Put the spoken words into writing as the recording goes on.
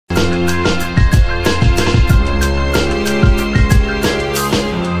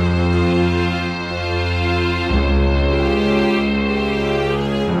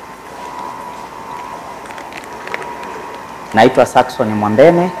Naitwa Saxon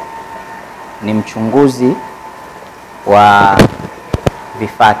Mwambene, ni mchunguzi wa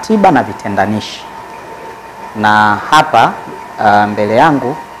vifaa tiba na vitendanishi. Na hapa mbele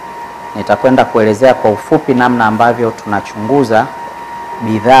yangu nitakwenda kuelezea kwa ufupi namna ambavyo tunachunguza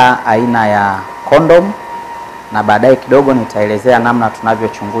bidhaa aina ya kondom, na baadaye kidogo nitaelezea namna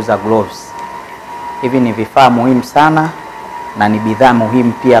tunavyochunguza gloves. Hivi ni vifaa muhimu sana na ni bidhaa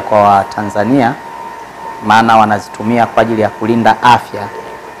muhimu pia kwa Watanzania, maana wanazitumia kwa ajili ya kulinda afya.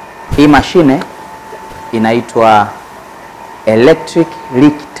 Hii mashine inaitwa electric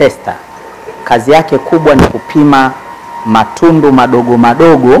leak tester. Kazi yake kubwa ni kupima matundu madogo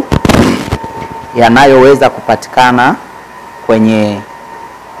madogo yanayoweza kupatikana kwenye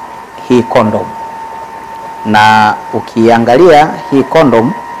hii kondom. Na ukiangalia hii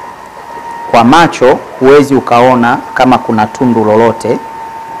kondom kwa macho huwezi ukaona kama kuna tundu lolote,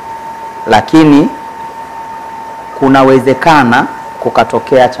 lakini kunawezekana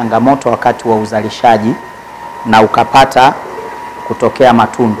kukatokea changamoto wakati wa uzalishaji na ukapata kutokea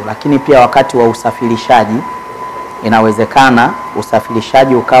matundu. Lakini pia wakati wa usafirishaji inawezekana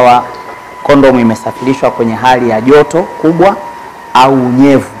usafirishaji ukawa kondomu imesafirishwa kwenye hali ya joto kubwa au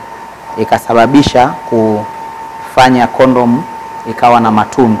unyevu, ikasababisha kufanya kondomu ikawa na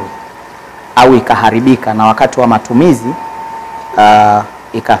matundu au ikaharibika, na wakati wa matumizi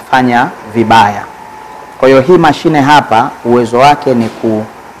ikafanya vibaya. Kwa hiyo hii mashine hapa uwezo wake ni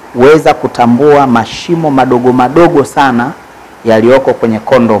kuweza kutambua mashimo madogo madogo sana yaliyoko kwenye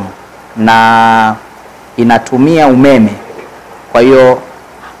kondomu, na inatumia umeme. Kwa hiyo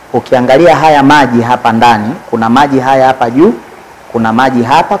ukiangalia haya maji hapa ndani, kuna maji haya hapa juu, kuna maji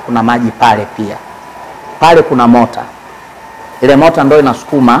hapa, kuna maji pale pia. Pale kuna mota. Ile mota ndio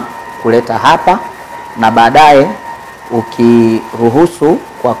inasukuma kuleta hapa, na baadaye ukiruhusu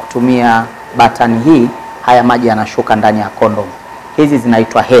kwa kutumia batani hii, haya maji yanashuka ndani ya kondom. Hizi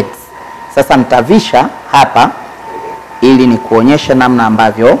zinaitwa heads. Sasa nitavisha hapa ili ni kuonyesha namna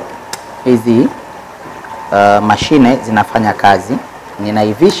ambavyo hizi mashine zinafanya kazi.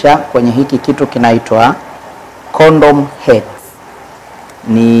 Ninaivisha kwenye hiki kitu kinaitwa condom heads.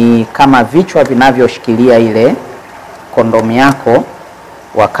 Ni kama vichwa vinavyoshikilia ile kondom yako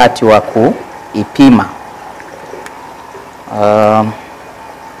wakati wa kuipima.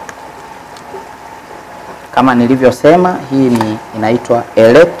 Kama nilivyosema, hii inaitwa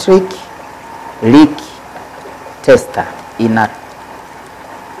electric leak tester. Inaweza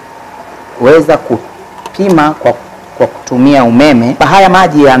kupima kwa kutumia umeme. Haya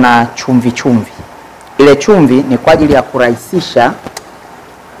maji yana chumvi chumvi. Ile chumvi ni kwa ajili ya kurahisisha.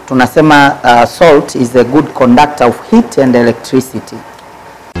 Tunasema salt is a good conductor of heat and electricity.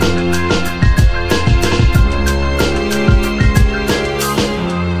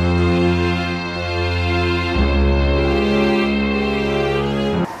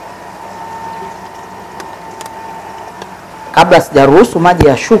 Kabla sijaruhusu maji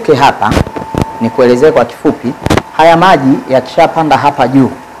yashuke hapa, ni kuelezea kwa kifupi. Haya maji yakishapanda hapa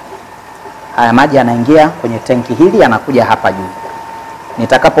juu, haya maji yanaingia kwenye tenki hili, yanakuja hapa juu.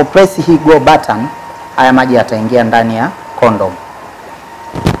 Nitakapo press hii go button, haya maji yataingia ndani ya kondom.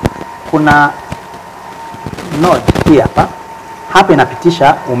 Kuna node hii hapa. Hapa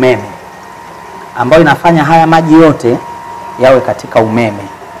inapitisha umeme ambayo inafanya haya maji yote yawe katika umeme.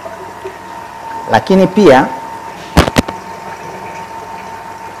 Lakini pia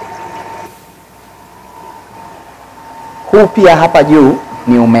huu pia hapa juu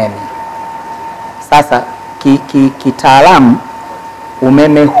ni umeme. Sasa kitaalamu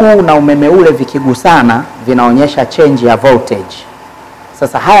umeme huu na umeme ule vikigusana vinaonyesha change ya voltage.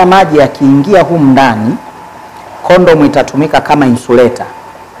 Sasa haya maji yakiingia humu ndani, kondom itatumika kama insulator.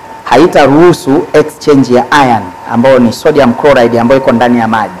 Haitaruhusu exchange ya ion ambayo ni sodium chloride ambayo iko ndani ya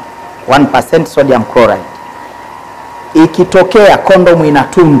maji. 1% sodium chloride. Ikitokea kondom ina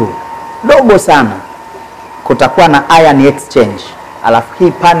tundu dogo sana, kutakuwa na ion exchange. Alafu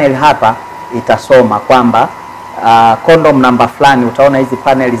hii panel hapa itasoma kwamba condom namba fulani. Utaona hizi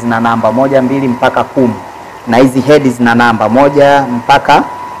panel zina namba 1, 2 mpaka 10, na hizi head zina namba 1 mpaka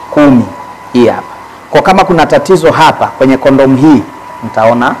 10. Hii hapa. Kwa kama kuna tatizo hapa kwenye condom hii,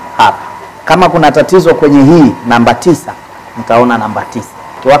 mtaona hapa. Kama kuna tatizo kwenye hii namba 9, mtaona namba 9.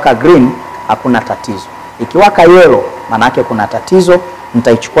 Ikiwaka green hakuna tatizo. Ikiwaka yellow maana yake kuna tatizo.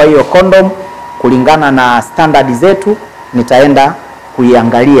 Nitaichukua hiyo condom kulingana na standard zetu, nitaenda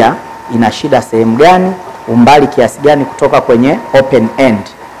kuiangalia ina shida sehemu gani, umbali kiasi gani kutoka kwenye open end,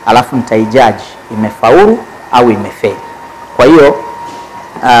 alafu nitaijudge imefaulu au imefeli. Kwa hiyo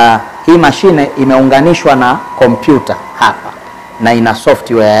hii mashine imeunganishwa na kompyuta hapa na ina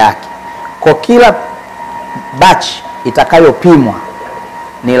software yake. Kwa kila batch itakayopimwa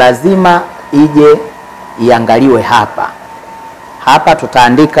ni lazima ije iangaliwe hapa. Hapa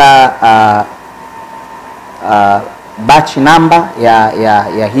tutaandika batch number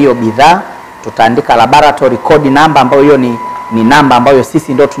ya hiyo bidhaa, tutaandika laboratory code number ambayo hiyo ni namba ambayo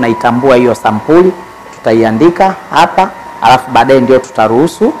sisi ndio tunaitambua hiyo sampuli, tutaiandika hapa, alafu baadaye ndio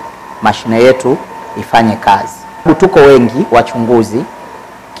tutaruhusu mashine yetu ifanye kazi. Tuko wengi wachunguzi,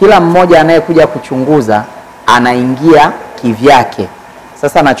 kila mmoja anayekuja kuchunguza anaingia kivyake.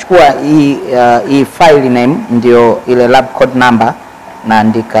 Sasa nachukua hii file name ndio ile lab code number,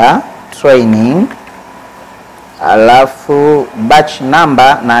 naandika training, alafu batch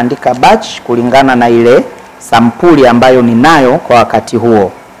number naandika batch kulingana na ile sampuli ambayo ninayo kwa wakati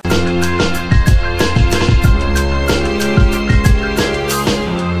huo.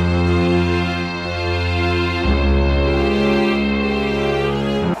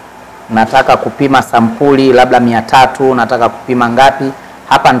 Nataka kupima sampuli labda 300, nataka kupima ngapi?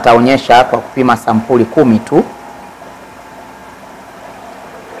 Hapa nitaonyesha kwa kupima sampuli 10 tu.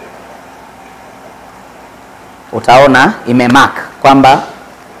 Utaona imemark kwamba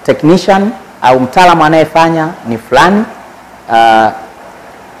technician au mtaalamu anayefanya ni fulani.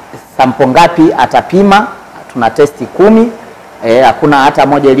 Sample ngapi atapima? Tuna testi 10. Hakuna hata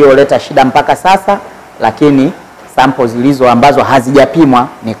moja iliyoleta shida mpaka sasa, lakini sample zilizo ambazo hazijapimwa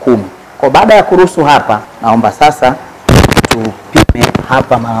ni 10. Kwa baada ya kuruhusu hapa, naomba sasa tupime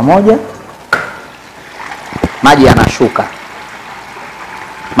hapa mara moja. Maji yanashuka.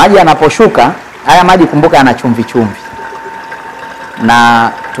 Maji yanaposhuka, haya maji kumbuka yana chumvi chumvi,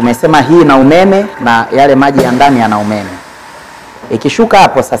 na tumesema hii na umeme, na yale maji ya ndani yana umeme. Ikishuka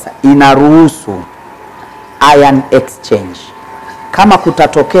hapo sasa inaruhusu ion exchange. Kama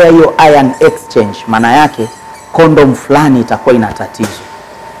kutatokea hiyo ion exchange, maana yake kondom fulani itakuwa ina tatizo.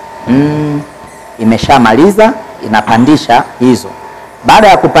 Imeshamaliza, inapandisha hizo. Baada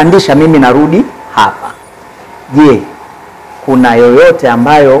ya kupandisha, mimi narudi hapa. Je, kuna yoyote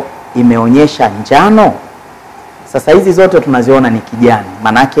ambayo imeonyesha njano? Sasa hizi zote tunaziona ni kijani,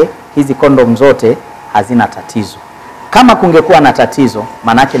 manake hizi kondom zote hazina tatizo. Kama kungekuwa na tatizo,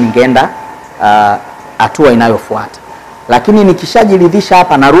 manake ningeenda hatua inayofuata. Lakini nikishajiridhisha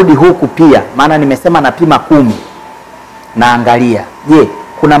hapa, narudi huku pia, maana nimesema napima 10. Naangalia, je,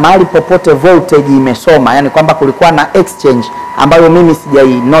 kuna mahali popote voltage imesoma, yani kwamba kulikuwa na exchange ambayo mimi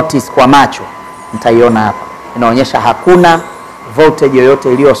sijai notice kwa macho. Nitaiona hapa, inaonyesha hakuna voltage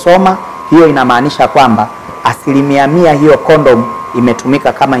yoyote iliyosoma. Hiyo inamaanisha kwamba 100% hiyo condom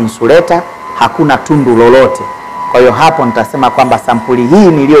imetumika kama insulator, hakuna tundu lolote. Kwa hiyo hapo nitasema kwamba sampuli hii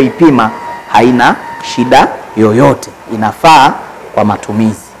niliyoipima haina shida yoyote, inafaa kwa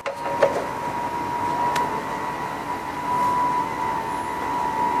matumizi.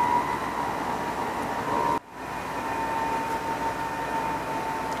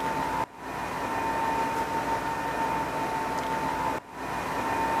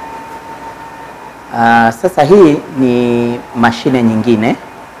 Sasa hii ni mashine nyingine.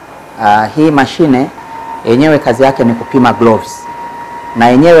 Hii mashine yenyewe kazi yake ni kupima gloves, na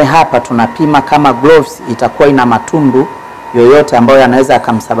yenyewe hapa tunapima kama gloves itakuwa ina matundu yoyote ambayo yanaweza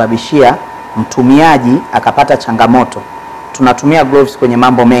akamsababishia mtumiaji akapata changamoto. Tunatumia gloves kwenye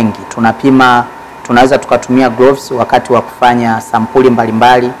mambo mengi. Tunaweza tukatumia gloves wakati wa kufanya sampuli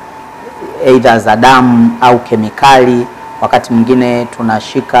mbalimbali, either za damu au kemikali. Wakati mwingine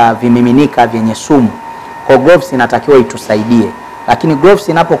tunashika vimiminika vyenye sumu. Kwa gloves inatakiwa itusaidie. Lakini gloves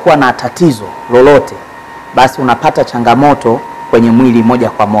inapokuwa na tatizo lolote, basi unapata changamoto kwenye mwili moja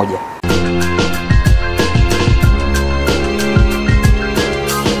kwa moja.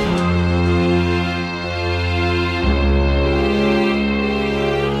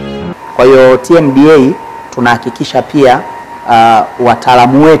 Kwa hiyo Tmda tunahakikisha pia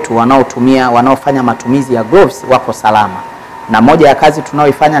wataalamu wetu wanaofanya matumizi ya gloves wako salama. Na moja ya kazi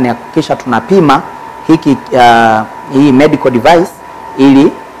tunaoifanya ni kuhakikisha tunapima hii medical device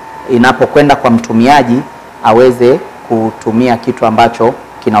ili inapokwenda kwa mtumiaji aweze kutumia kitu ambacho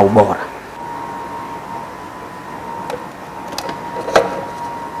kina ubora.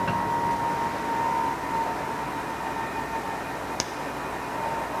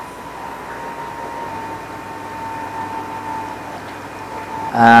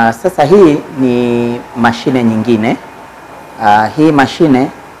 Sasa hii ni mashine nyingine. Hii mashine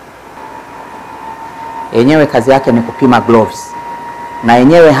yenyewe kazi yake ni kupima gloves, na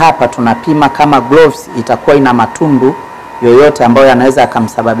yenyewe hapa tunapima kama gloves itakuwa ina matundu yoyote ambayo yanaweza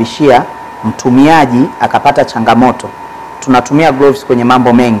akamsababishia mtumiaji akapata changamoto. Tunatumia gloves kwenye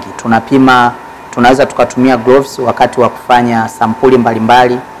mambo mengi. Tunaweza tukatumia gloves wakati wa kufanya sampuli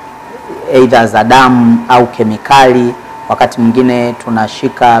mbalimbali, either za damu au kemikali, wakati mwingine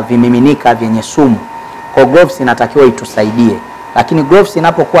tunashika vimiminika vyenye sumu. Kwa gloves inatakiwa itusaidie, lakini gloves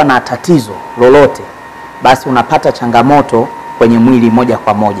inapokuwa na tatizo lolote, basi unapata changamoto kwenye mwili moja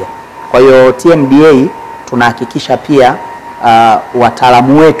kwa moja. Kwa hiyo Tmda tunahakikisha pia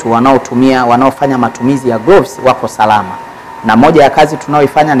wataalamu wetu wanaofanya matumizi ya gloves wako salama, na moja ya kazi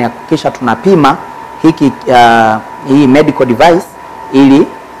tunaoifanya ni kuhakikisha tunapima hii medical device ili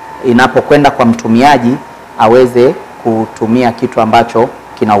inapokwenda kwa mtumiaji aweze kutumia kitu ambacho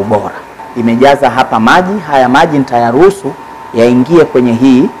kina ubora. Imejaza hapa maji, haya maji nitayaruhusu yaingie kwenye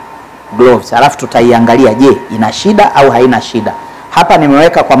hii gloves, alafu tutaiangalia, je, ina shida au haina shida. Hapa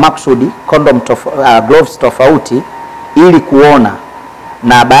nimeweka kwa maksudi gloves tofauti ili kuona,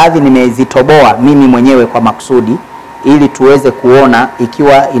 na baadhi nimezitoboa mimi mwenyewe kwa maksudi ili tuweze kuona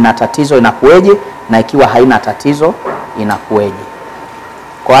ikiwa ina tatizo inakueje na ikiwa haina tatizo inakueje.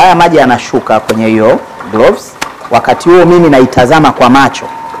 Kwa haya maji yanashuka kwenye hiyo gloves, wakati huo mimi naitazama kwa macho.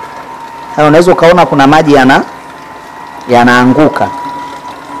 Sasa unaweza ukaona kuna maji yanaanguka.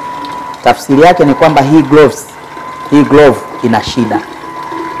 Tafsiri yake ni kwamba hii glove ina shida.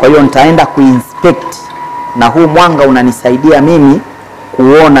 Kwa hiyo nitaenda kuinspect, na huu mwanga unanisaidia mimi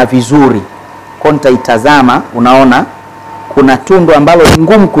kuona vizuri. Kwa nitaitazama, unaona kuna tundu ambalo ni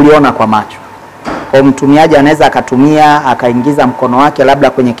ngumu kuliona kwa macho. Kwa mtumiaji anaweza akaingiza mkono wake labda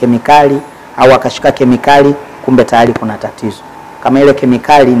kwenye kemikali au akashika kemikali, kumbe tayari kuna tatizo. Kama ile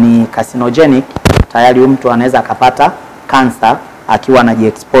kemikali ni carcinogenic, tayari mtu anaweza akapata cancer akiwa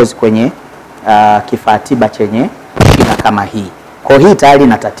anajiexpose kwenye kifaa tiba chenye shida kama hii. Kwa hii tayari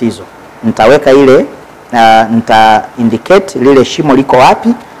na tatizo. Nitaweka ile nita indicate lile shimo liko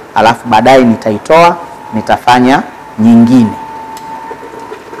wapi, alafu baadaye nitaitoa, nitafanya nyingine.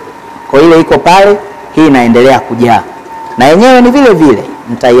 Kwa ile iko pale, hii inaendelea kujaa. Na yenyewe ni vile vile,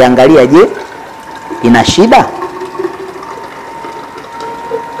 nitaiangalia, je, ina shida?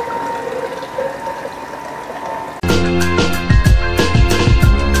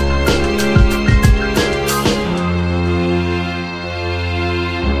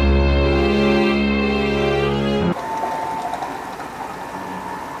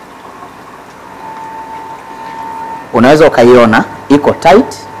 Unaweza ukaiona iko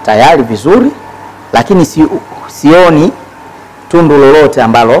tight tayari vizuri, lakini sioni tundu lolote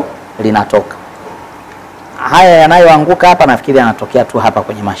ambalo linatoka. Haya yanayoanguka hapa nafikiri yanatokea tu hapa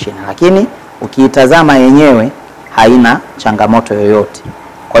kwenye mashine, lakini ukiitazama yenyewe haina changamoto yoyote.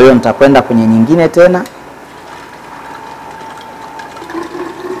 Kwa hiyo nitakwenda kwenye nyingine tena.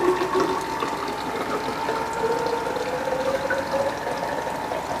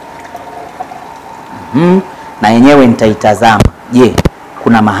 Na yenyewe nitaitazama, je,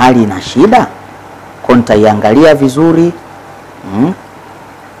 kuna mahali ina shida? Kwa nitaiangalia vizuri.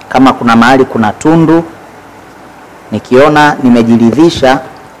 Kama kuna mahali kuna tundu, nikiona nimejiridhisha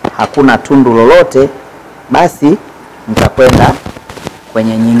hakuna tundu lolote, basi nitakwenda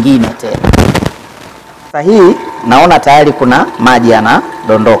kwenye nyingine tena. Sasa hii naona tayari kuna maji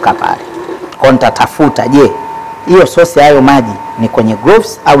yanadondoka pale. Kwa nitatafuta, je, hiyo source ya hayo maji ni kwenye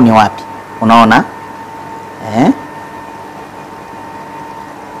gloves au ni wapi? Unaona?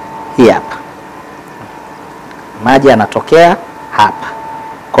 Hii hapa. Maji yanatokea hapa.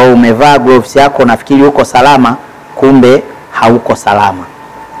 Kwa umevaa gloves yako nafikiri uko salama, kumbe hauko salama.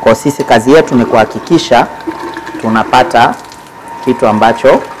 Kwa sisi kazi yetu ni kuhakikisha tunapata kitu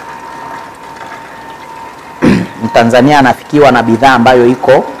ambacho Mtanzania anafikiwa na bidhaa ambayo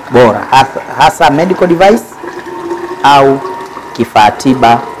iko bora, hasa medical device au kifaa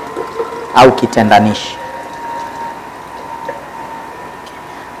tiba au kitendanishi.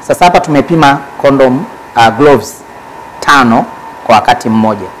 Sasa hapa tumepima condom gloves 5 kwa wakati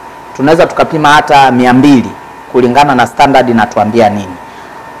mmoja. Tunaweza tukapima hata 200 kulingana na standard inatuambia nini.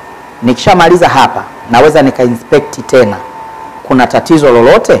 Nikishamaliza hapa naweza nika-inspect tena kuna tatizo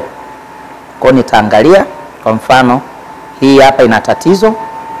lolote. Kwa nitaangalia, kwa mfano hii hapa ina tatizo,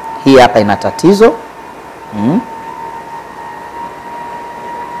 hii hapa ina tatizo.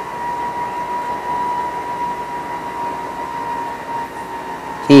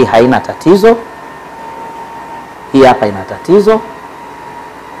 Hii haina tatizo, hii hapa ina tatizo,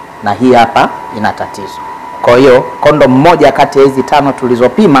 na hii hapa ina tatizo. Kwa hiyo kondom moja kati ya hizi 5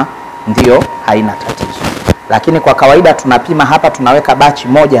 tulizopima ndio haina tatizo. Lakini kwa kawaida tunapima hapa, tunaweka batch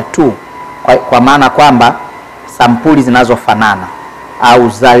moja tu, kwa maana kwamba sampuli zinazofanana au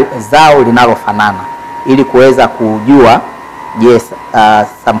zao linalofanana, ili kuweza kujua je,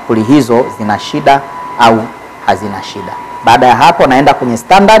 sampuli hizo zina shida au hazina shida. Baada ya hapo naenda kwenye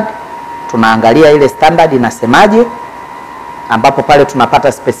standard, tunaangalia ile standard inasemaje, ambapo pale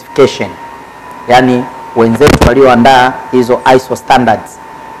tunapata specification, yani wenzetu walioandaa hizo ISO standards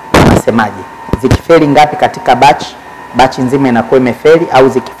wanasemaje, zikifeli ngapi katika batch nzima inakuwa imefeli, au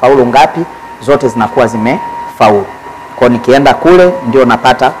zikifaulu ngapi, zote zinakuwa zimefaulu. Kwa nikienda kule ndio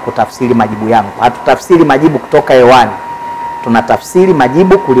napata kutafsiri majibu yangu. Hatutafsiri majibu kutoka hewani, tunatafsiri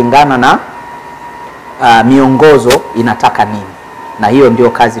majibu kulingana na miongozo inataka nini, na hiyo ndio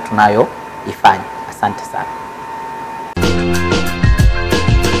kazi tunayoifanya. Asante sana.